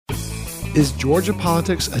Is Georgia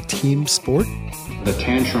politics a team sport? The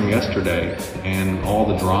tantrum yesterday and all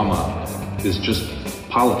the drama is just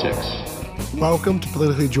politics. Welcome to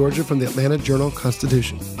Politically Georgia from the Atlanta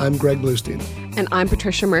Journal-Constitution. I'm Greg Bluestein. And I'm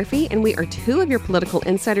Patricia Murphy, and we are two of your political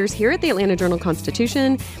insiders here at the Atlanta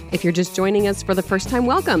Journal-Constitution. If you're just joining us for the first time,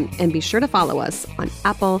 welcome, and be sure to follow us on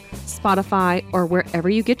Apple, Spotify, or wherever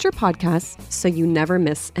you get your podcasts so you never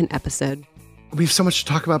miss an episode. We have so much to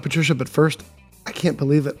talk about, Patricia, but first, I can't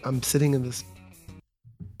believe it. I'm sitting in this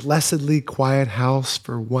blessedly quiet house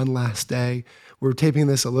for one last day. We're taping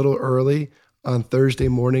this a little early on Thursday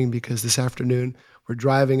morning because this afternoon we're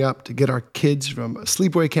driving up to get our kids from a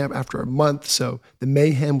sleepaway camp after a month. So the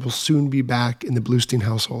mayhem will soon be back in the Bluestein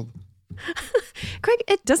household. Craig,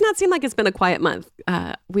 it does not seem like it's been a quiet month.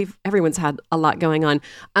 Everyone's had a lot going on.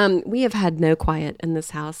 We have had no quiet in this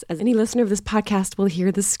house. As any listener of this podcast will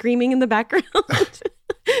hear the screaming in the background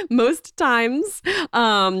most times.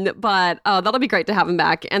 But that'll be great to have him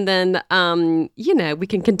back. And then, we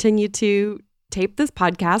can continue to tape this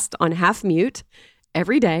podcast on half mute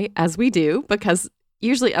every day as we do, because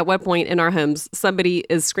usually at one point in our homes, somebody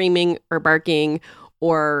is screaming or barking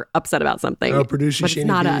or upset about something. Oh, producer but it's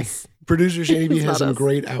not us. Producer Shani B has some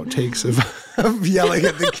great outtakes of yelling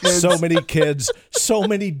at the kids. So many kids, so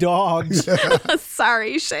many dogs.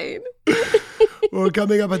 Sorry, Shane. Well,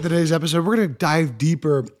 coming up on today's episode, we're going to dive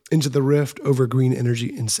deeper into the rift over green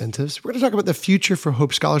energy incentives. We're going to talk about the Future for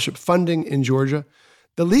Hope Scholarship funding in Georgia,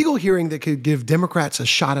 the legal hearing that could give Democrats a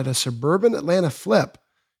shot at a suburban Atlanta flip,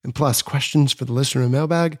 and plus questions for the listener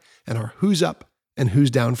mailbag and our Who's Up and Who's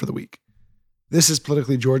Down for the week. This is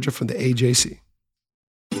Politically Georgia from the AJC.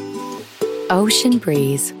 Ocean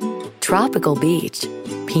breeze, tropical beach,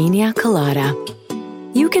 pina colada.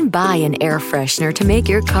 You can buy an air freshener to make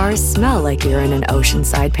your car smell like you're in an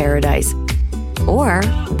oceanside paradise. Or,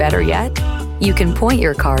 better yet, you can point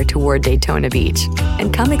your car toward Daytona Beach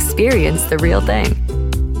and come experience the real thing.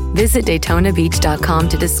 Visit DaytonaBeach.com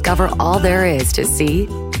to discover all there is to see,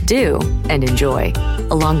 do, and enjoy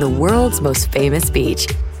along the world's most famous beach.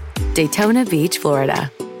 Daytona Beach,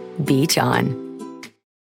 Florida. Beach on.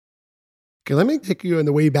 Okay, let me take you in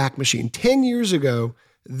the Wayback Machine. 10 years ago,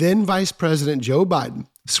 then Vice President Joe Biden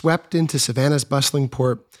swept into Savannah's bustling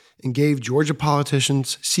port and gave Georgia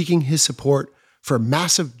politicians seeking his support for a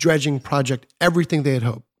massive dredging project everything they had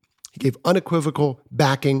hoped. He gave unequivocal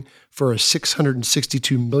backing for a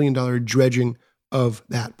 $662 million dredging of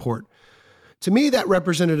that port. To me, that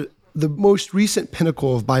represented the most recent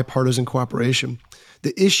pinnacle of bipartisan cooperation.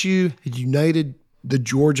 The issue had united the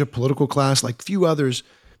Georgia political class like few others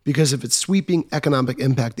because of its sweeping economic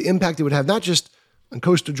impact, the impact it would have not just on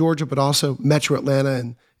coastal Georgia, but also metro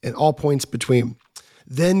Atlanta and all points between.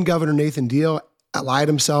 Then Governor Nathan Deal allied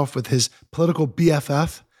himself with his political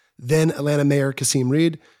BFF, then Atlanta Mayor Kasim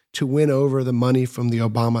Reed, to win over the money from the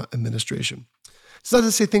Obama administration. It's not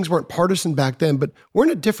to say things weren't partisan back then, but we're in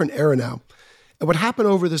a different era now. And what happened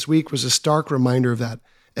over this week was a stark reminder of that,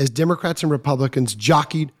 as Democrats and Republicans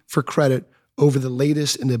jockeyed for credit over the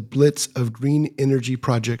latest in a blitz of green energy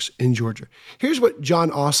projects in Georgia. Here's what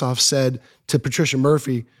Jon Ossoff said to Patricia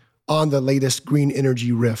Murphy on the latest green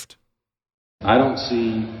energy rift. I don't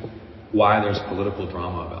see why there's political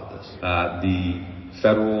drama about this. The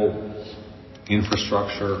federal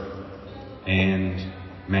infrastructure and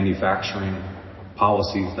manufacturing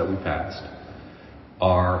policies that we passed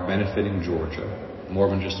are benefiting Georgia more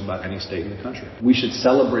than just about any state in the country. We should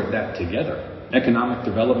celebrate that together. Economic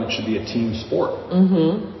development should be a team sport.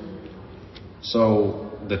 Mm-hmm.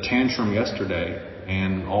 So the tantrum yesterday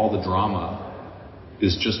and all the drama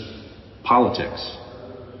is just politics.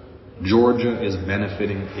 Georgia is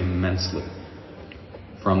benefiting immensely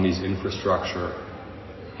from these infrastructure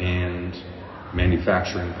and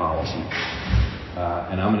manufacturing policies.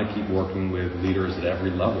 And I'm going to keep working with leaders at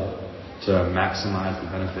every level to maximize the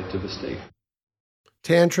benefit to the state.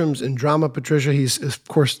 Tantrums and drama, Patricia. He's, of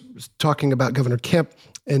course, talking about Governor Kemp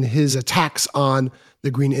and his attacks on the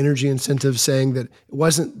green energy incentives, saying that it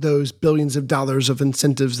wasn't those billions of dollars of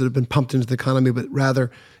incentives that have been pumped into the economy, but rather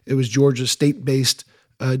it was Georgia's state-based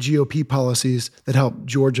GOP policies that helped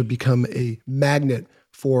Georgia become a magnet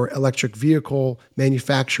for electric vehicle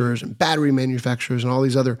manufacturers and battery manufacturers and all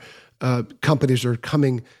these other companies that are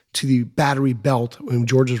coming to the battery belt. And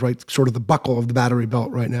Georgia's right, sort of the buckle of the battery belt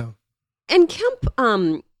right now. And Kemp,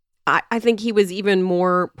 I think he was even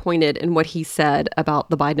more pointed in what he said about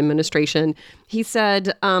the Biden administration. He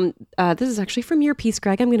said, this is actually from your piece,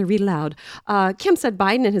 Greg. I'm going to read aloud. Kemp said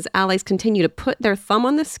Biden and his allies continue to put their thumb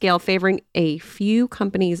on the scale, favoring a few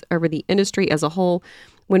companies over the industry as a whole.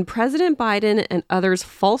 When President Biden and others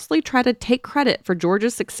falsely try to take credit for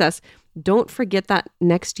Georgia's success, don't forget that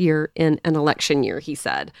next year in an election year, he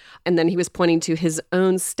said. And then he was pointing to his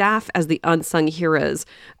own staff as the unsung heroes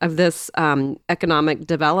of this economic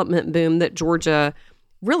development boom that Georgia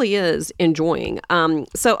really is enjoying.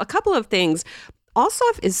 So a couple of things.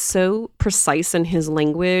 Ossoff is so precise in his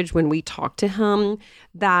language when we talk to him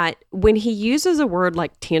that when he uses a word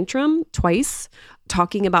like tantrum twice,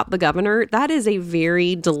 talking about the governor, that is a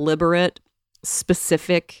very deliberate,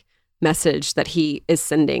 specific message that he is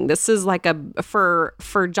sending. This is like for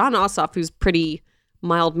Jon Ossoff, who's pretty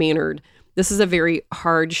mild-mannered, this is a very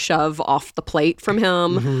hard shove off the plate from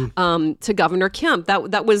him to Governor Kemp.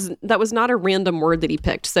 That was not a random word that he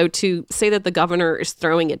picked. So to say that the governor is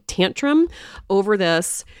throwing a tantrum over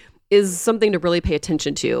this is something to really pay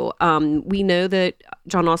attention to. We know that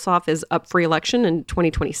Jon Ossoff is up for election in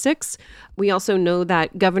 2026. We also know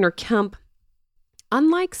that Governor Kemp,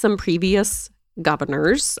 unlike some previous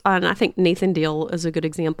governors, and I think Nathan Deal is a good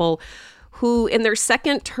example, who in their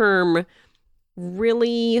second term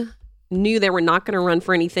really knew they were not going to run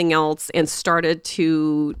for anything else and started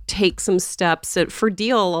to take some steps. For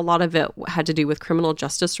Deal, a lot of it had to do with criminal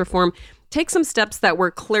justice reform. Take some steps that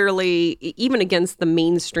were clearly even against the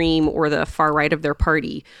mainstream or the far right of their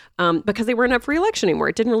party because they weren't up for election anymore.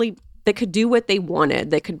 It didn't really, they could do what they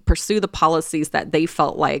wanted. They could pursue the policies that they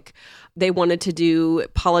felt like they wanted to do.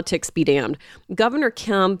 Politics be damned. Governor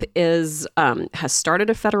Kemp has started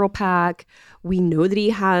a federal PAC. We know that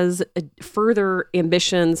he has further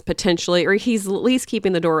ambitions potentially, or he's at least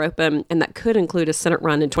keeping the door open, and that could include a Senate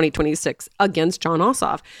run in 2026 against Jon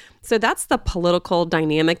Ossoff. So that's the political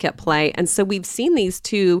dynamic at play. And so we've seen these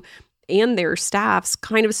two and their staffs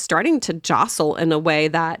kind of starting to jostle in a way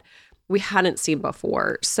that we hadn't seen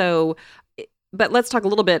before. So, but let's talk a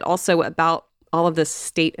little bit also about all of this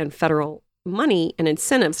state and federal money and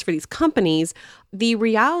incentives for these companies. The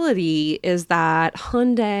reality is that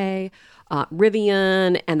Hyundai,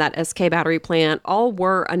 Rivian, and that SK battery plant all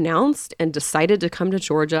were announced and decided to come to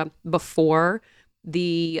Georgia before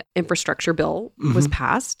the infrastructure bill was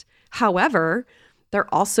passed. However,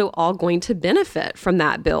 they're also all going to benefit from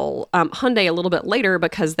that bill. Hyundai a little bit later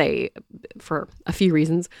because for a few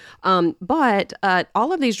reasons. But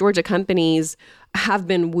all of these Georgia companies have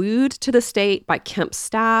been wooed to the state by Kemp's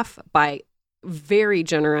staff, by very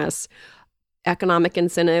generous economic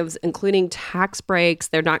incentives, including tax breaks.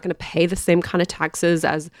 They're not going to pay the same kind of taxes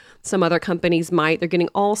as some other companies might. They're getting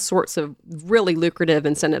all sorts of really lucrative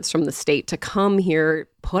incentives from the state to come here,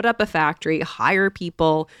 put up a factory, hire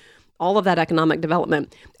people, all of that economic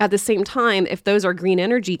development. At the same time, if those are green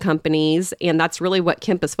energy companies, and that's really what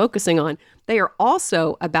Kemp is focusing on, they are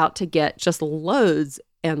also about to get just loads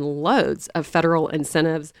and loads of federal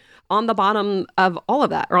incentives on the bottom of all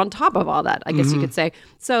of that, or on top of all that, I guess you could say.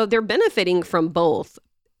 So they're benefiting from both.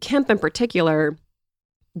 Kemp in particular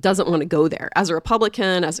doesn't want to go there. As a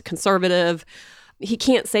Republican, as a conservative, he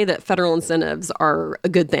can't say that federal incentives are a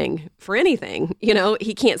good thing for anything. You know,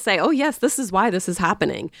 he can't say, oh, yes, this is why this is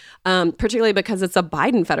happening, particularly because it's a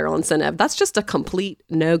Biden federal incentive. That's just a complete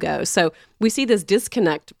no-go. So we see this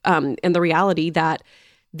disconnect in the reality that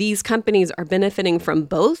these companies are benefiting from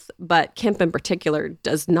both, but Kemp in particular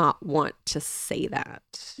does not want to say that.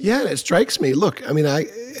 Yeah, it strikes me. Look, I mean,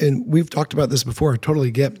 and we've talked about this before. I totally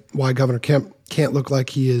get why Governor Kemp can't look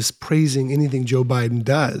like he is praising anything Joe Biden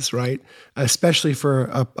does, right? Especially for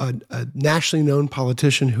a nationally known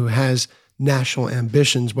politician who has national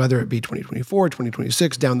ambitions, whether it be 2024,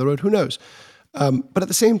 2026, down the road, who knows? But at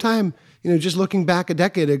the same time, you know, just looking back a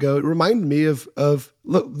decade ago, it reminded me of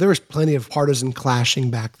look, there was plenty of partisan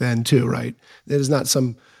clashing back then too, right? It is not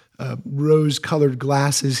some rose-colored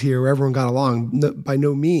glasses here where everyone got along, by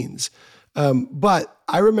no means. But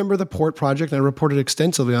I remember the Port Project, and I reported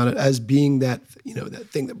extensively on it as being that, you know,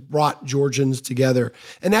 that thing that brought Georgians together.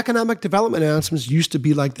 And economic development announcements used to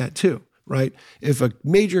be like that too, right? If a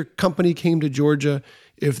major company came to Georgia,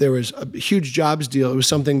 if there was a huge jobs deal, it was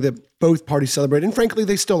something that both parties celebrated. And frankly,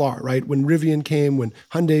 they still are, right? When Rivian came, when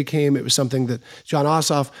Hyundai came, it was something that Jon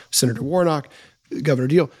Ossoff, Senator Warnock, Governor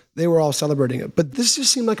Deal, they were all celebrating it. But this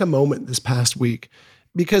just seemed like a moment this past week.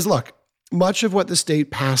 Because look, much of what the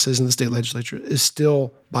state passes in the state legislature is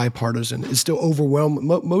still bipartisan, is still overwhelming.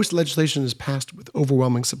 Most legislation is passed with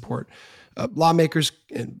overwhelming support. Lawmakers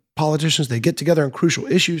and politicians, they get together on crucial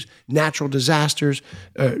issues, natural disasters,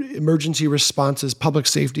 emergency responses, public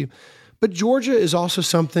safety. But Georgia is also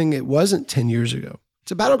something it wasn't 10 years ago.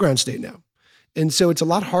 It's a battleground state now. And so it's a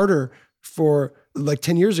lot harder for, like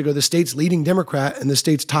 10 years ago, the state's leading Democrat and the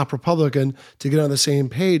state's top Republican to get on the same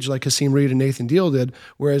page like Kasim Reed and Nathan Deal did.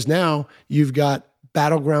 Whereas now you've got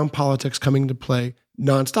battleground politics coming to play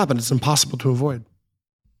nonstop, and it's impossible to avoid.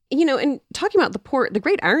 And talking about the port, the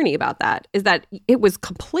great irony about that is that it was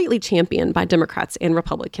completely championed by Democrats and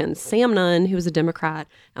Republicans. Sam Nunn, who was a Democrat,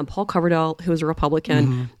 and Paul Coverdell, who was a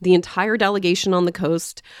Republican, the entire delegation on the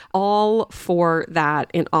coast, all for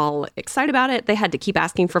that and all excited about it. They had to keep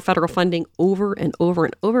asking for federal funding over and over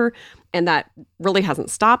and over, and that really hasn't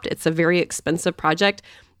stopped. It's a very expensive project.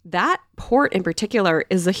 That port in particular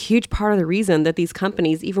is a huge part of the reason that these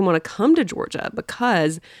companies even want to come to Georgia,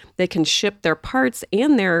 because they can ship their parts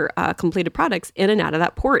and their completed products in and out of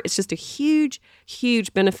that port. It's just a huge,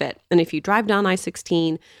 huge benefit. And if you drive down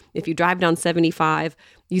I-16, if you drive down 75,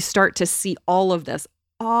 you start to see all of this.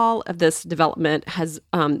 All of this development has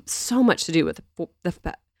so much to do with the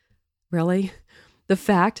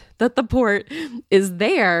fact that the port is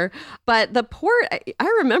there. But the port, I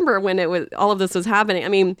remember when all of this was happening. I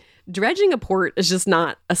mean, dredging a port is just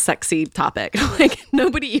not a sexy topic. Like,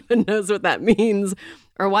 nobody even knows what that means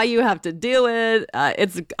or why you have to do it.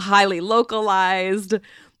 It's highly localized.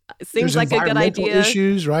 It seems like a good idea.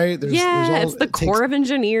 Issues, right? It's the Corps of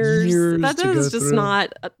Engineers. That is just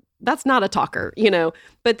not. That's not a talker,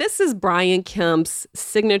 But this is Brian Kemp's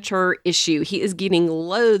signature issue. He is getting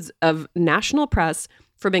loads of national press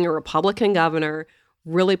for being a Republican governor,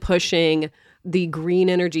 really pushing the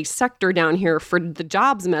green energy sector down here for the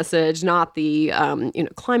jobs message, not the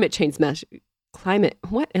climate change message.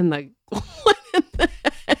 What in the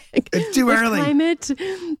heck? It's too early. Climate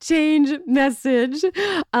change message.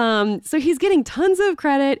 So he's getting tons of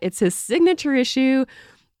credit. It's his signature issue.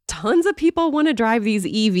 Tons of people want to drive these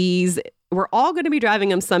EVs. We're all going to be driving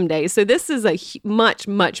them someday. So this is a much,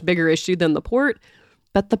 much bigger issue than the port.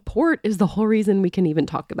 But the port is the whole reason we can even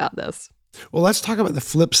talk about this. Well, let's talk about the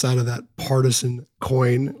flip side of that partisan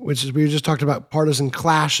coin, which is we just talked about partisan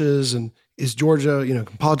clashes and is Georgia, can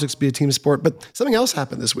politics be a team sport? But something else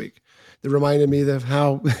happened this week that reminded me of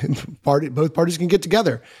how both parties can get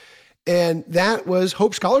together. And that was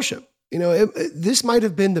Hope Scholarship. This might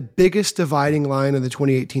have been the biggest dividing line of the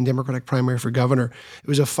 2018 Democratic primary for governor. It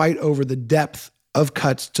was a fight over the depth of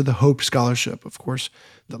cuts to the Hope Scholarship. Of course,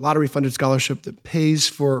 the lottery-funded scholarship that pays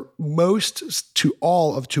for most to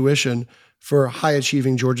all of tuition for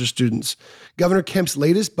high-achieving Georgia students. Governor Kemp's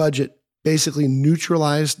latest budget basically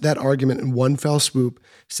neutralized that argument in one fell swoop,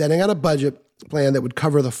 setting out a budget plan that would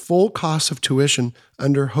cover the full cost of tuition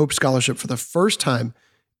under Hope Scholarship for the first time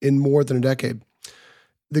in more than a decade.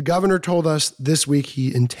 The governor told us this week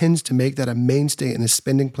he intends to make that a mainstay in his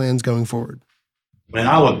spending plans going forward. I mean,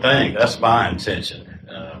 I would think that's my intention.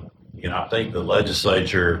 I think the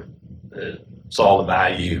legislature saw the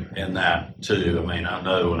value in that too. I mean, I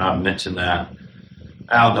know when I mentioned that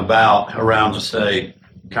out and about around the state,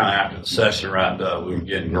 kind of after the session wrapped up, we were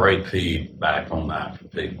getting great feedback on that from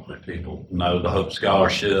people. People know the Hope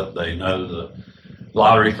Scholarship. They know the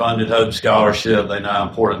lottery-funded Hope Scholarship. They know how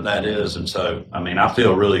important that is. And so, I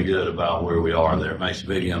feel really good about where we are there. It makes a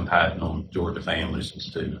big impact on Georgia families and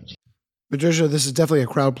students. Patricia, this is definitely a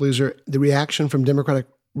crowd pleaser. The reaction from Democratic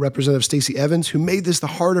Representative Stacey Evans, who made this the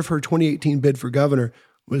heart of her 2018 bid for governor,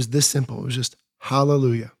 was this simple. It was just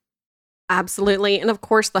hallelujah. Absolutely. And of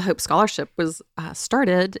course, the Hope Scholarship was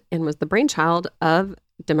started and was the brainchild of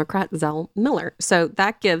Democrat Zell Miller. So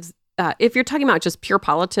that gives if you're talking about just pure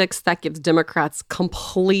politics, that gives Democrats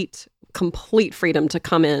complete freedom to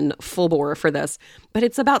come in full bore for this. But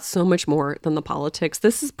it's about so much more than the politics.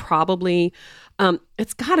 This is probably,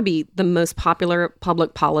 it's got to be the most popular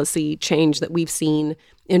public policy change that we've seen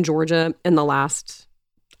in Georgia in the last,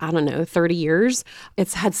 30 years.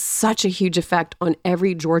 It's had such a huge effect on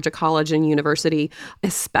every Georgia college and university,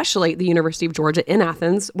 especially the University of Georgia in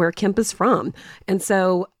Athens, where Kemp is from. And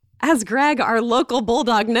so, as Greg, our local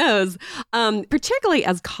bulldog, knows, particularly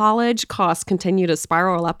as college costs continue to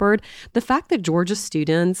spiral upward, the fact that Georgia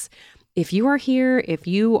students, if you are here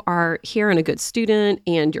and a good student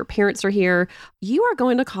and your parents are here, you are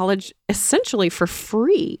going to college essentially for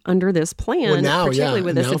free under this plan, particularly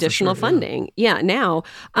with this additional funding. Yeah, now.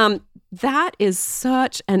 That is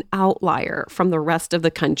such an outlier from the rest of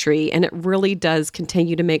the country, and it really does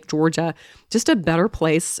continue to make Georgia just a better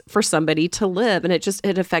place for somebody to live. And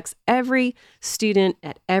it affects every student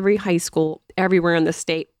at every high school, everywhere in the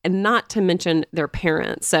state, and not to mention their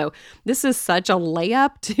parents. So this is such a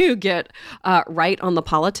layup to get right on the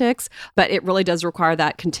politics, but it really does require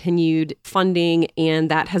that continued funding,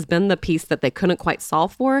 and that has been the piece that they couldn't quite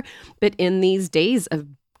solve for. But in these days of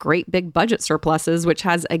great big budget surpluses, which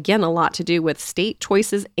has, again, a lot to do with state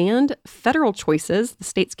choices and federal choices. The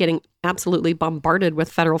state's getting absolutely bombarded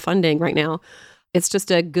with federal funding right now. It's just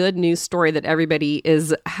a good news story that everybody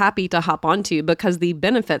is happy to hop onto because the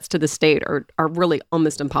benefits to the state are really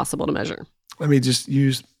almost impossible to measure. Let me just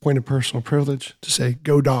use point of personal privilege to say,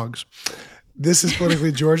 go Dogs. This is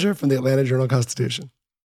Politically Georgia from the Atlanta Journal-Constitution.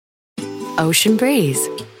 Ocean breeze,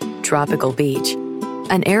 tropical beach.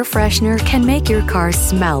 An air freshener can make your car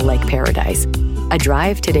smell like paradise. A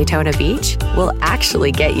drive to Daytona Beach will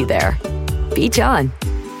actually get you there. Beach on.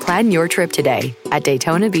 Plan your trip today at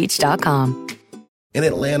DaytonaBeach.com. In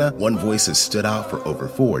Atlanta, one voice has stood out for over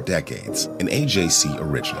 4 decades. An AJC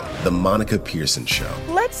original, The Monica Pearson Show.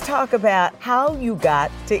 Let's talk about how you got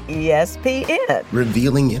to ESPN.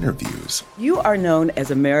 Revealing interviews. You are known as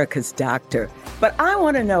America's doctor, but I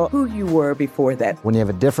want to know who you were before that. When you have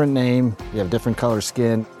a different name, you have different color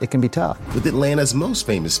skin, it can be tough. With Atlanta's most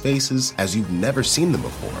famous faces as you've never seen them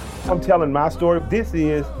before. I'm telling my story. This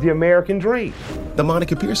is the American dream. The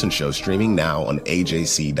Monica Pearson Show, streaming now on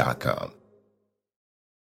AJC.com.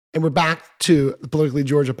 And we're back to the Politically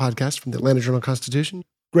Georgia podcast from the Atlanta Journal-Constitution.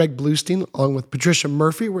 Greg Bluestein, along with Patricia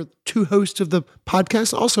Murphy, were 2 hosts of the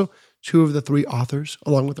podcast, also 2 of the 3 authors,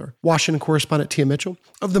 along with our Washington correspondent Tia Mitchell,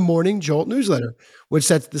 of the Morning Jolt newsletter, which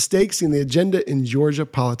sets the stakes and the agenda in Georgia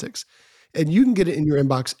politics. And you can get it in your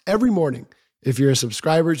inbox every morning if you're a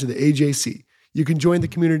subscriber to the AJC. You can join the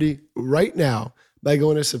community right now by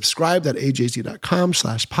going to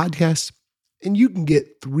subscribe.ajc.com/podcast, and you can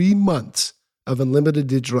get 3 months of unlimited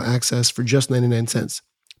digital access for just 99 cents.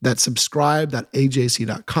 That's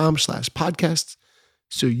subscribe.ajc.com/podcasts,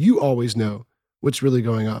 so you always know what's really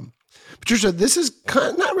going on. Patricia, this is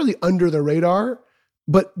kind of not really under the radar,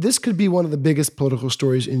 but this could be one of the biggest political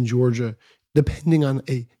stories in Georgia, depending on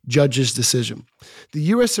a judge's decision. The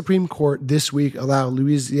U.S. Supreme Court this week allowed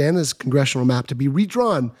Louisiana's congressional map to be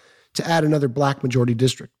redrawn to add another black majority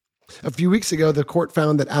district. A few weeks ago, the court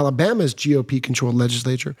found that Alabama's GOP-controlled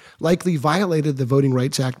legislature likely violated the Voting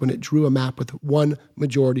Rights Act when it drew a map with 1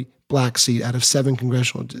 majority black seat out of 7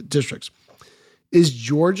 congressional districts. Is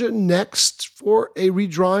Georgia next for a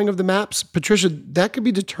redrawing of the maps? Patricia, that could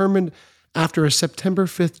be determined after a September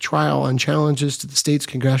 5th trial on challenges to the state's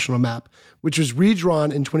congressional map, which was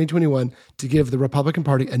redrawn in 2021 to give the Republican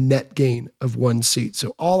Party a net gain of 1 seat.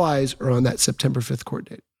 So all eyes are on that September 5th court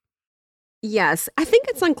date. Yes, I think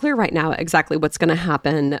it's unclear right now exactly what's going to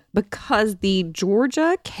happen because the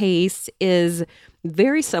Georgia case is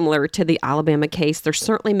very similar to the Alabama case. They're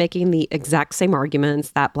certainly making the exact same arguments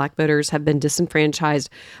that black voters have been disenfranchised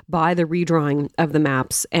by the redrawing of the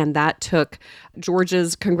maps. And that took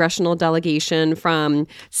Georgia's congressional delegation from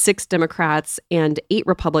 6 Democrats and 8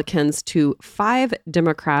 Republicans to 5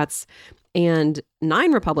 Democrats and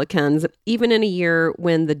 9 Republicans, even in a year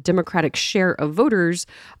when the Democratic share of voters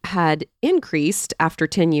had increased after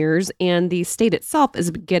 10 years, and the state itself is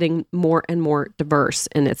getting more and more diverse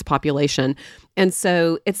in its population. And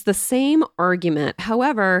so it's the same argument.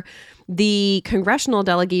 However, the congressional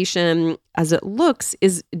delegation, as it looks,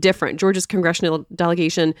 is different. Georgia's congressional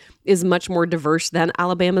delegation is much more diverse than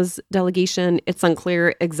Alabama's delegation. It's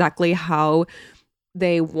unclear exactly how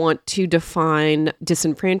they want to define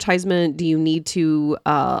disenfranchisement. Do you need to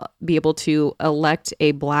be able to elect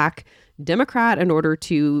a black Democrat in order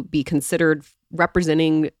to be considered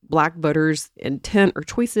representing black voters' intent or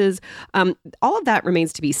choices? All of that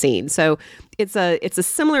remains to be seen. So it's a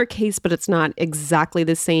similar case, but it's not exactly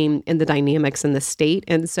the same in the dynamics in the state.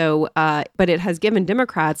 And so, but it has given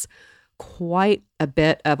Democrats quite a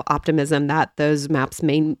bit of optimism that those maps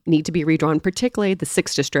may need to be redrawn, particularly the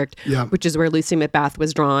 6th district, which is where Lucy McBath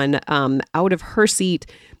was drawn out of her seat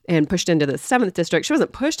and pushed into the 7th district. She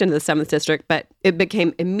wasn't pushed into the 7th district, but it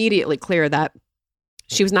became immediately clear that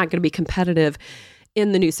she was not going to be competitive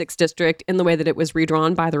in the new 6th district in the way that it was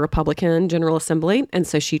redrawn by the Republican General Assembly. And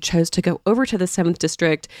so she chose to go over to the 7th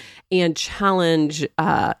district and challenge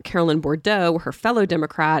Carolyn Bordeaux, her fellow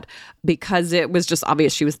Democrat, because it was just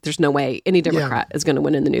obvious there's no way any Democrat is going to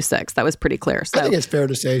win in the new 6th. That was pretty clear. So I think it's fair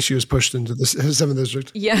to say she was pushed into the 7th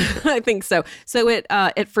district. Yeah, I think so. So it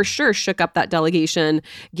for sure shook up that delegation,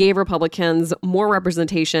 gave Republicans more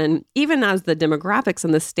representation, even as the demographics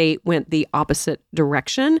in the state went the opposite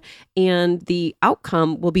direction. And the outcome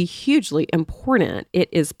will be hugely important. It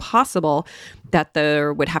is possible that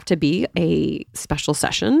there would have to be a special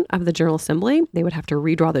session of the General Assembly. They would have to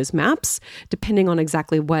redraw those maps, depending on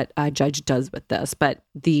exactly what a judge does with this. But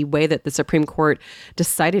the way that the Supreme Court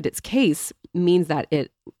decided its case means that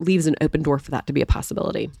it leaves an open door for that to be a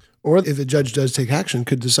possibility. Or if a judge does take action,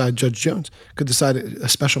 Judge Jones could decide a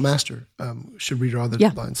special master should redraw the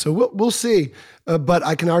lines. So we'll see. But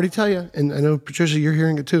I can already tell you, and I know, Patricia, you're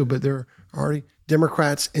hearing it too, but there are already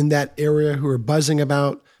Democrats in that area who are buzzing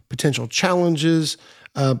about potential challenges,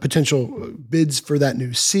 potential bids for that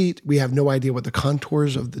new seat. We have no idea what the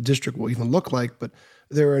contours of the district will even look like, but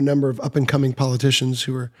there are a number of up-and-coming politicians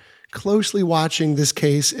who are closely watching this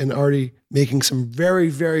case and already making some very,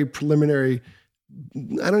 very preliminary,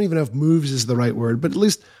 I don't even know if moves is the right word, but at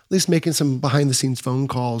least making some behind the scenes phone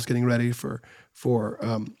calls, getting ready for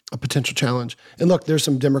a potential challenge. And look, there's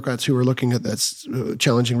some Democrats who are looking at that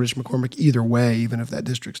challenging Rich McCormick either way, even if that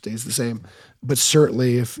district stays the same. But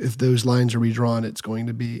certainly if those lines are redrawn, it's going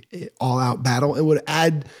to be an all-out battle and would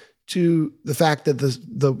add to the fact that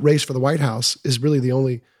the race for the White House is really the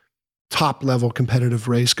only top-level competitive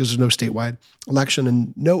race because there's no statewide election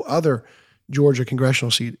and no other Georgia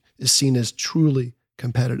congressional seat is seen as truly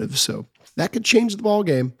competitive. So that could change the ball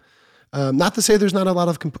game. Not to say there's not a lot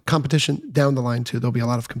of competition down the line, too. There'll be a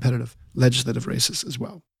lot of competitive legislative races as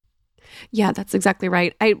well. Yeah, that's exactly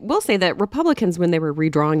right. I will say that Republicans, when they were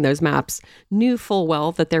redrawing those maps, knew full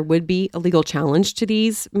well that there would be a legal challenge to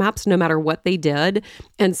these maps no matter what they did.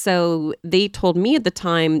 And so they told me at the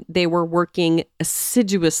time they were working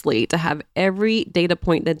assiduously to have every data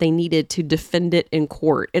point that they needed to defend it in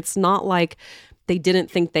court. It's not like they didn't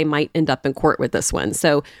think they might end up in court with this one.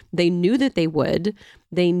 So they knew that they would.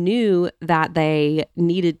 They knew that they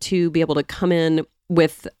needed to be able to come in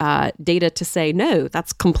with data to say, no,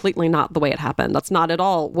 that's completely not the way it happened. That's not at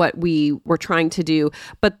all what we were trying to do.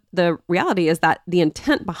 But the reality is that the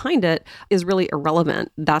intent behind it is really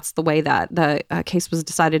irrelevant. That's the way that the case was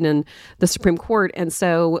decided in the Supreme Court. And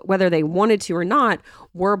so whether they wanted to or not,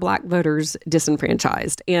 were Black voters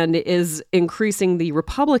disenfranchised, and is increasing the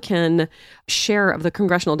Republican share of the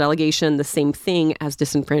congressional delegation the same thing as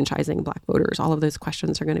disenfranchising Black voters? All of those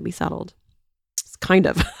questions are going to be settled. Kind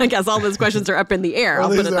of. I guess all those questions are up in the air.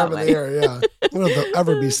 Well, I'll put it that way. In the air, yeah. Will they'll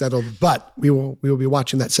ever be settled, but we will be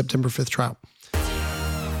watching that September 5th trial.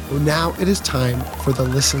 Well, now it is time for the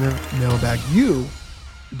listener mailbag. You,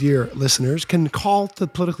 dear listeners, can call the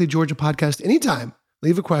Politically Georgia podcast anytime.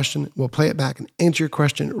 Leave a question. We'll play it back and answer your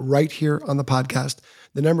question right here on the podcast.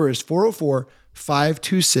 The number is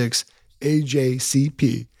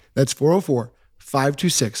 404-526-AJCP. That's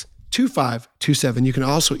 404-526-2527. You can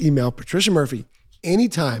also email Patricia Murphy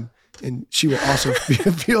anytime, and she will also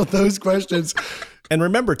field those questions. And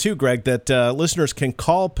remember, too, Greg, that listeners can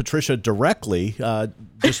call Patricia directly.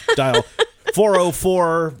 Just dial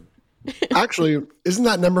 404. Actually, isn't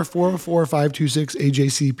that number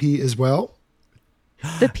 404-526-AJCP as well?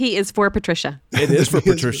 The P is for Patricia. It is for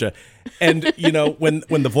Patricia. And, you know, when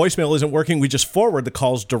the voicemail isn't working, we just forward the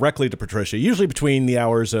calls directly to Patricia, usually between the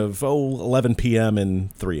hours of 11 p.m.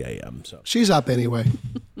 and 3 a.m. So she's up anyway.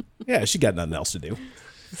 Yeah, she got nothing else to do.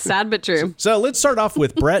 Sad but true. So let's start off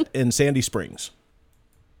with Brett in Sandy Springs.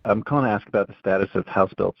 I'm calling to ask about the status of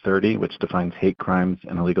House Bill 30, which defines hate crimes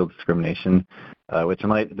and illegal discrimination, which in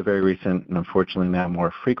light of the very recent and unfortunately now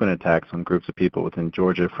more frequent attacks on groups of people within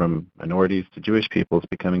Georgia, from minorities to Jewish people, is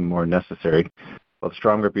becoming more necessary. While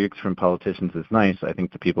strong rebukes from politicians is nice, I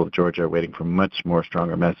think the people of Georgia are waiting for much more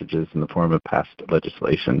stronger messages in the form of passed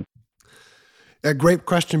legislation. A great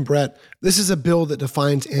question, Brett. This is a bill that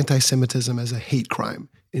defines anti-Semitism as a hate crime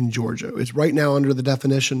in Georgia. It's right now under the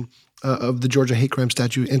definition of the Georgia hate crime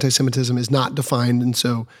statute. Anti-Semitism is not defined, and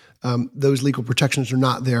so those legal protections are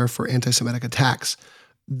not there for anti-Semitic attacks.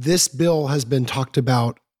 This bill has been talked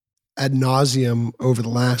about ad nauseum over the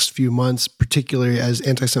last few months, particularly as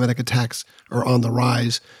anti-Semitic attacks are on the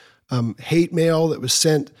rise. Hate mail that was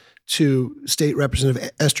sent to State Representative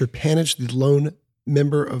Esther Panich, the lone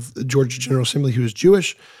member of the Georgia General Assembly who is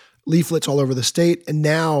Jewish, leaflets all over the state, and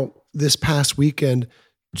now this past weekend,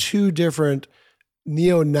 two different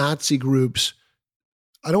neo-Nazi groups,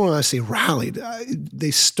 I don't want to say rallied,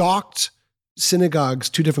 they stalked synagogues,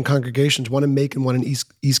 two different congregations, one in Macon, one in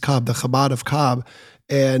East Cobb, the Chabad of Cobb,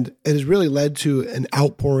 and it has really led to an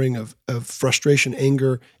outpouring of frustration,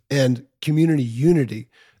 anger, and community unity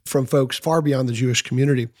from folks far beyond the Jewish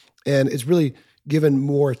community. And it's really given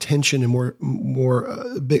more attention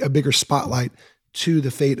and a bigger spotlight to the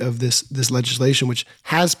fate of this legislation, which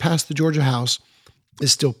has passed the Georgia House,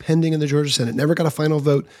 is still pending in the Georgia Senate. Never got a final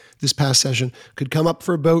vote this past session. Could come up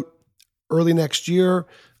for a vote early next year.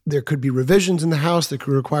 There could be revisions in the House that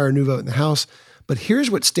could require a new vote in the House. But here's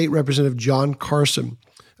what State Representative John Carson,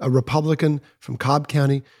 a Republican from Cobb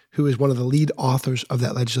County, who is one of the lead authors of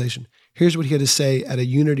that legislation. Here's what he had to say at a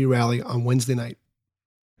unity rally on Wednesday night.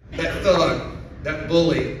 That thug, that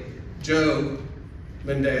bully, Joe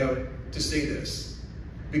Mendeo, to see this.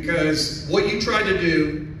 Because what you tried to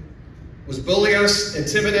do was bully us,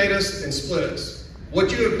 intimidate us, and split us.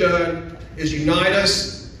 What you have done is unite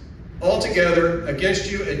us all together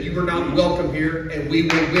against you, and you are not welcome here, and we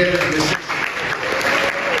will win this.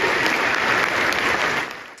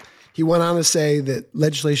 He went on to say that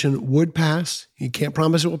legislation would pass. He can't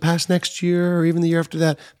promise it will pass next year or even the year after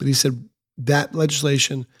that, but he said that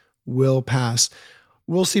legislation will pass.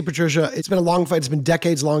 We'll see, Patricia. It's been a long fight. It's been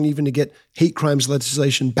decades long even to get hate crimes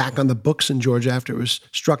legislation back on the books in Georgia after it was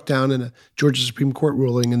struck down in a Georgia Supreme Court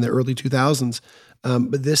ruling in the early 2000s.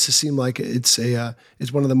 But this has seemed like it's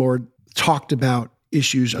one of the more talked about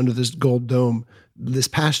issues under this gold dome this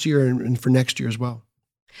past year and for next year as well.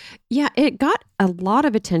 Yeah, it got a lot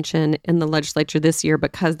of attention in the legislature this year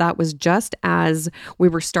because that was just as we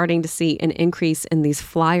were starting to see an increase in these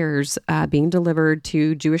flyers being delivered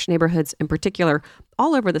to Jewish neighborhoods in particular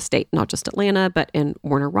all over the state, not just Atlanta, but in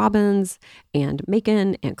Warner Robins and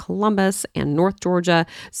Macon and Columbus and North Georgia.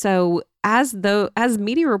 So as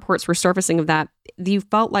media reports were surfacing of that, you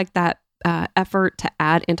felt like that effort to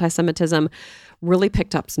add anti-Semitism really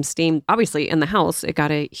picked up some steam. Obviously, in the House, it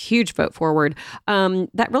got a huge vote forward.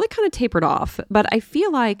 That really kind of tapered off. But I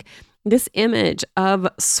feel like this image of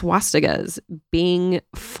swastikas being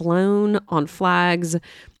flown on flags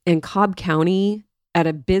in Cobb County at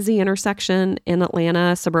a busy intersection in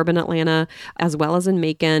Atlanta, suburban Atlanta, as well as in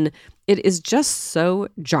Macon, it is just so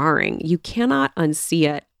jarring. You cannot unsee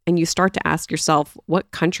it. And you start to ask yourself, what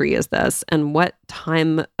country is this? And what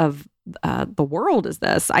time of the world is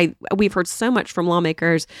this? We've heard so much from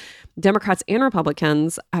lawmakers, Democrats and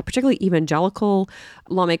Republicans, particularly evangelical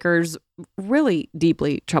lawmakers, really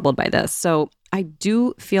deeply troubled by this. So I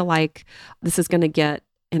do feel like this is going to get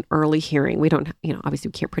an early hearing. We don't, obviously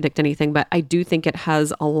we can't predict anything, but I do think it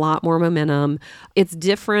has a lot more momentum. It's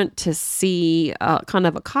different to see kind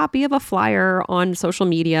of a copy of a flyer on social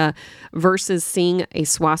media versus seeing a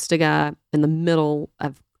swastika in the middle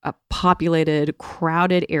of a populated,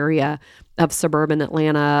 crowded area of suburban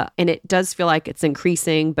Atlanta. And it does feel like it's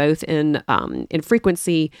increasing both in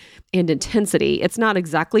frequency and intensity. It's not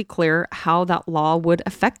exactly clear how that law would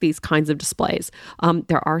affect these kinds of displays.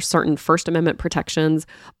 There are certain First Amendment protections,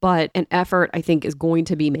 but an effort, I think, is going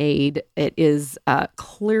to be made. It is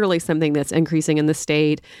clearly something that's increasing in the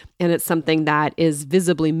state, and it's something that is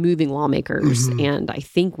visibly moving lawmakers. Mm-hmm. And I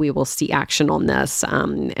think we will see action on this.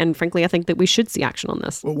 And frankly, I think that we should see action on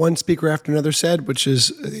this. Well, one speaker after another said, which is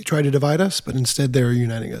they try to divide us, but instead they're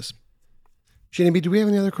uniting us. Shane B, do we have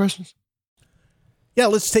any other questions? Yeah,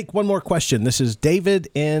 let's take one more question. This is David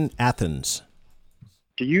in Athens.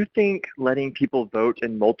 Do you think letting people vote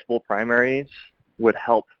in multiple primaries would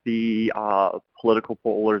help the political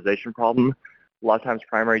polarization problem? A lot of times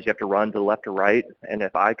primaries, you have to run to the left or right. And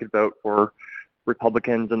if I could vote for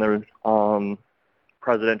Republicans in the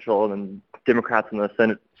presidential and Democrats in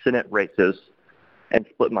the Senate races and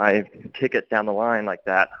split my tickets down the line like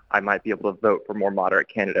that, I might be able to vote for more moderate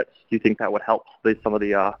candidates. Do you think that would help some of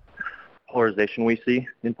the polarization we see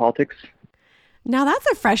in politics? Now that's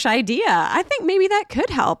a fresh idea. I think maybe that could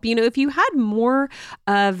help. If you had more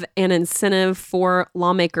of an incentive for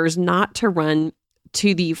lawmakers not to run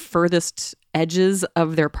to the furthest edges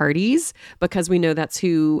of their parties, because we know that's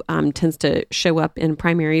who tends to show up in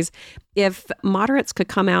primaries. If moderates could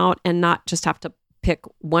come out and not just have to pick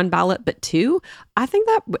one ballot, but two, I think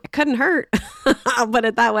that couldn't hurt. I'll put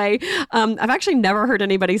it that way. I've actually never heard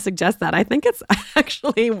anybody suggest that. I think it's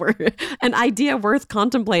actually an idea worth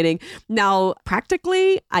contemplating. Now,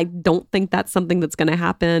 practically, I don't think that's something that's going to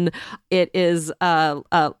happen. It is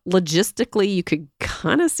logistically, you could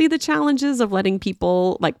kind of see the challenges of letting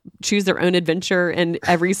people choose their own adventure in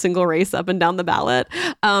every single race up and down the ballot.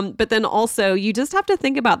 But then also, you just have to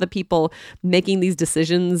think about the people making these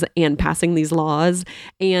decisions and passing these laws,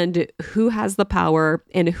 and who has the power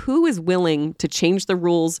and who is willing to change the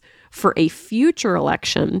rules for a future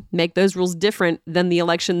election, make those rules different than the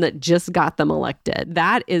election that just got them elected.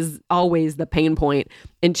 That is always the pain point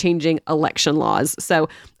in changing election laws. So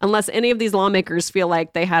unless any of these lawmakers feel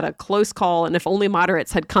like they had a close call, and if only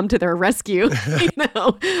moderates had come to their rescue,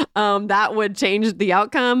 that would change the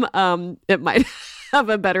outcome. It might have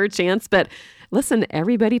a better chance. But listen,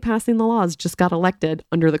 everybody passing the laws just got elected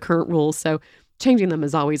under the current rules. So changing them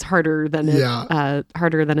is always harder than it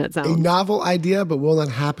sounds. A novel idea, but will not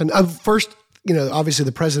happen. First, obviously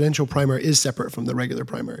the presidential primary is separate from the regular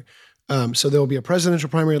primary. So there will be a presidential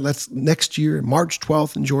primary next year, March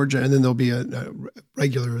 12th in Georgia, and then there'll be a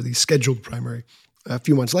regularly scheduled primary a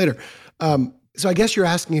few months later. So I guess you're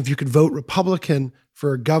asking if you could vote Republican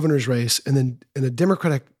for a governor's race, and then in a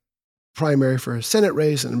Democratic primary for a Senate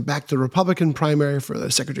race, and back to the Republican primary for the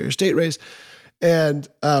Secretary of State race. And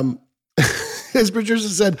as Patricia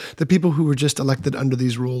said, the people who were just elected under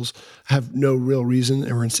these rules have no real reason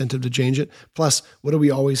or incentive to change it. Plus, what do we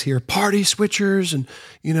always hear? Party switchers and,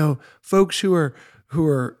 folks who are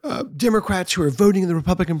Democrats who are voting in the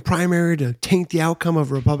Republican primary to taint the outcome of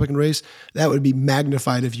a Republican race. That would be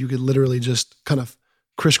magnified if you could literally just kind of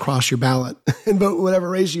crisscross your ballot and vote whatever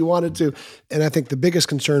race you wanted to. And I think the biggest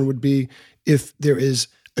concern would be if there is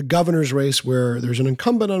a governor's race where there's an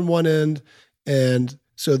incumbent on one end, and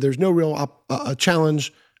so there's no real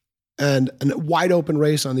challenge, and a wide open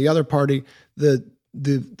race on the other party, the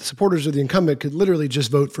supporters of the incumbent could literally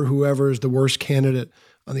just vote for whoever is the worst candidate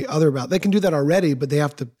on the other ballot. They can do that already, but they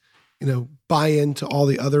have to, buy into all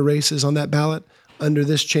the other races on that ballot. Under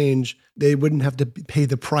this change, they wouldn't have to pay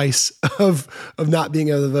the price of not being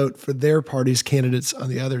able to vote for their party's candidates on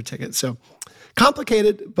the other ticket. So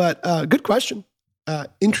complicated, but good question.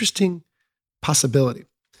 Interesting possibility.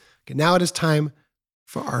 Okay, now it is time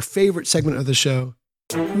for our favorite segment of the show,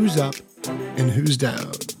 Who's Up and Who's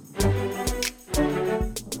Down.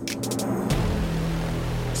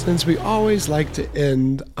 Since we always like to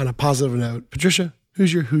end on a positive note, Patricia,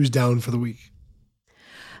 who's your Who's Down for the week?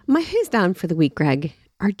 My Who's Down for the week, Greg,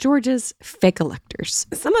 are Georgia's fake electors,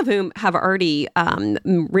 some of whom have already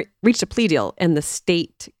reached a plea deal in the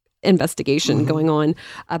state investigation going on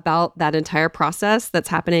about that entire process that's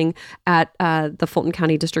happening at the Fulton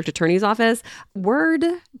County District Attorney's Office. Word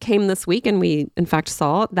came this week, and we in fact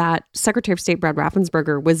saw that Secretary of State Brad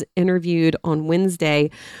Raffensperger was interviewed on Wednesday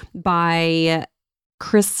by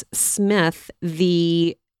Chris Smith,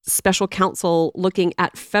 the special counsel looking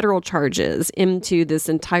at federal charges into this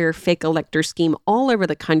entire fake elector scheme all over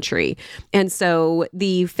the country. And so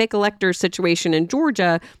the fake elector situation in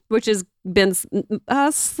Georgia, which has been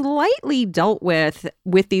slightly dealt with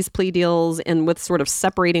these plea deals and with sort of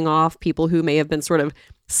separating off people who may have been sort of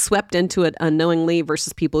swept into it unknowingly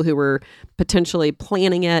versus people who were potentially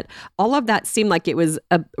planning it. All of that seemed like it was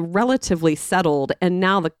relatively settled. And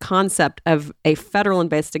now the concept of a federal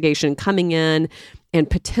investigation coming in and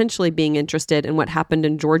potentially being interested in what happened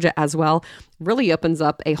in Georgia as well really opens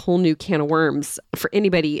up a whole new can of worms for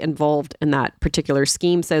anybody involved in that particular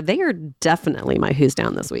scheme. So they are definitely my Who's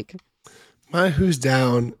Down this week. My Who's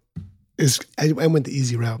Down is, I went the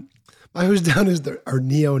easy route. My Who's Down is are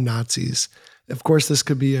neo-Nazis. Of course, this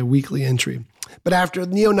could be a weekly entry. But after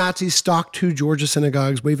neo-Nazis stalked 2 Georgia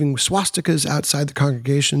synagogues, waving swastikas outside the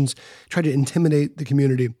congregations, tried to intimidate the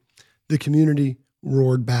community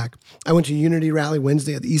roared back. I went to a Unity rally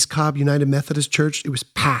Wednesday at the East Cobb United Methodist Church. It was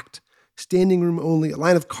packed. Standing room only, a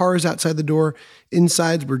line of cars outside the door.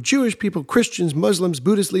 Inside were Jewish people, Christians, Muslims,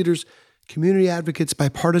 Buddhist leaders, community advocates,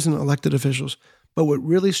 bipartisan elected officials. But what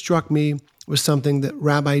really struck me was something that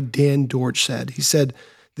Rabbi Dan Dortch said. He said,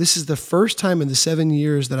 "This is the first time in the 7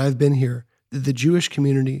 years that I've been here that the Jewish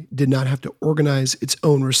community did not have to organize its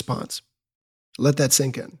own response." Let that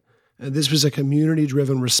sink in. This was a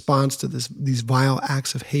community-driven response to these vile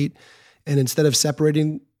acts of hate. And instead of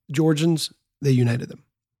separating Georgians, they united them.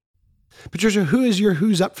 Patricia, who is your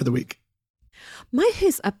Who's Up for the week? My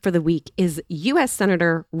Who's Up for the week is U.S.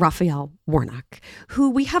 Senator Raphael Warnock, who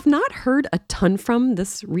we have not heard a ton from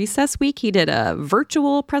this recess week. He did a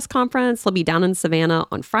virtual press conference. He'll be down in Savannah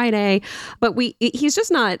on Friday, but he's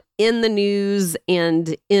just not in the news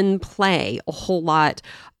and in play a whole lot.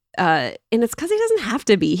 And it's because he doesn't have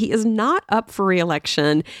to be. He is not up for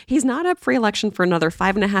re-election. He's not up for re-election for another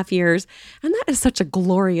 5.5 years. And that is such a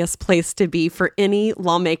glorious place to be for any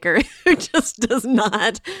lawmaker who just does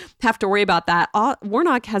not have to worry about that.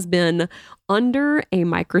 Warnock has been under a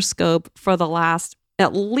microscope for the last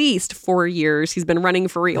at least 4 years. He's been running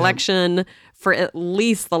for re-election for at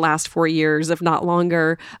least the last 4 years, if not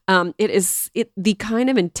longer. The kind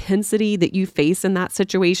of intensity that you face in that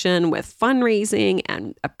situation with fundraising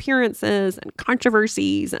and appearances and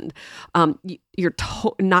controversies, and you're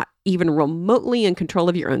not even remotely in control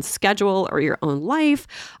of your own schedule or your own life.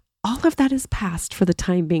 All of that is past for the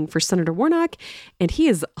time being for Senator Warnock, and he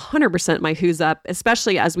is 100% my Who's Up,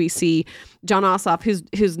 especially as we see Jon Ossoff,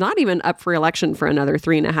 who's not even up for election for another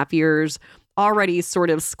 3.5 years, already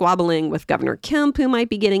sort of squabbling with Governor Kemp, who might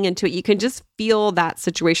be getting into it. You can just feel that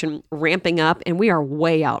situation ramping up, and we are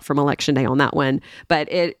way out from Election Day on that one. But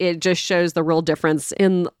it just shows the real difference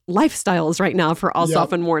in lifestyles right now for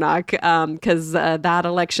Ossoff and Warnock, because that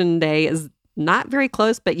Election Day is not very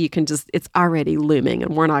close, but it's already looming,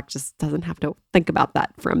 and Warnock just doesn't have to think about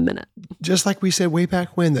that for a minute. Just like we said way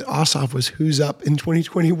back when that Ossoff was Who's Up in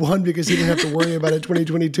 2021 because he didn't have to worry about a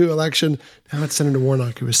 2022 election. Now it's Senator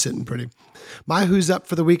Warnock who is sitting pretty. My Who's Up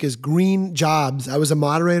for the week is green jobs. I was a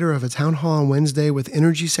moderator of a town hall on Wednesday with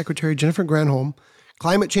Energy Secretary Jennifer Granholm,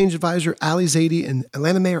 Climate Change Advisor Ali Zaidi, and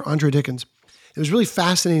Atlanta Mayor Andre Dickens. It was really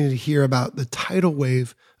fascinating to hear about the tidal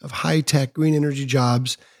wave of high-tech green energy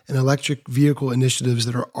jobs and electric vehicle initiatives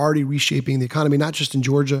that are already reshaping the economy, not just in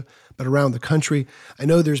Georgia, but around the country. I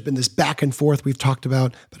know there's been this back and forth we've talked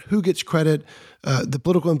about who gets credit, the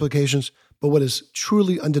political implications, But what is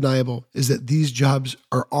truly undeniable is that these jobs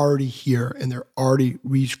are already here and they're already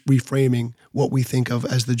reframing what we think of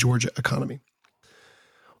as the Georgia economy.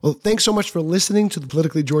 Well, thanks so much for listening to the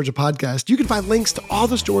Politically Georgia podcast. You can find links to all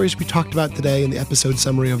the stories we talked about today in the episode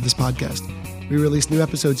summary of this podcast. We release new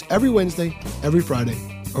episodes every Wednesday, every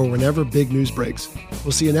Friday, or whenever big news breaks.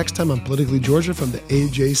 We'll see you next time on Politically Georgia from the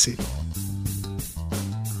AJC.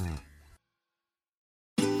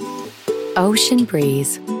 Ocean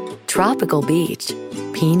breeze, tropical beach,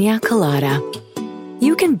 pina colada.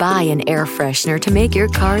 You can buy an air freshener to make your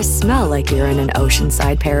car smell like you're in an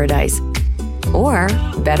oceanside paradise. Or,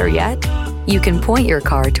 better yet, you can point your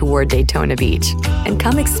car toward Daytona Beach and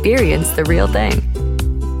come experience the real thing.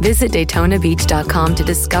 Visit DaytonaBeach.com to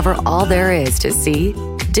discover all there is to see,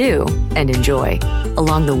 do, and enjoy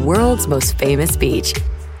along the world's most famous beach.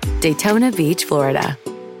 Daytona Beach, Florida.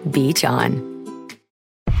 Beach on.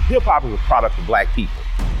 Hip-hop is a product of black people.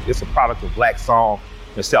 It's a product of black song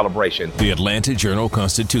and celebration. The Atlanta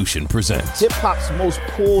Journal-Constitution presents hip-hop's most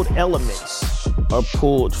pulled elements are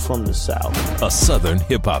pulled from the South. A Southern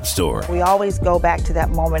hip-hop story. We always go back to that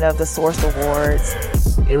moment of the Source Awards.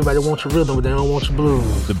 Everybody wants your rhythm, but they don't want your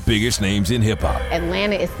blues. The biggest names in hip-hop.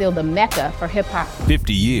 Atlanta is still the mecca for hip-hop.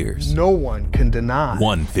 50 years. No one can deny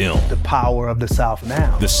one film. The power of the South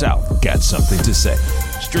now. The South got something to say.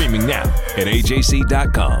 Streaming now at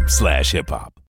AJC.com/hiphop.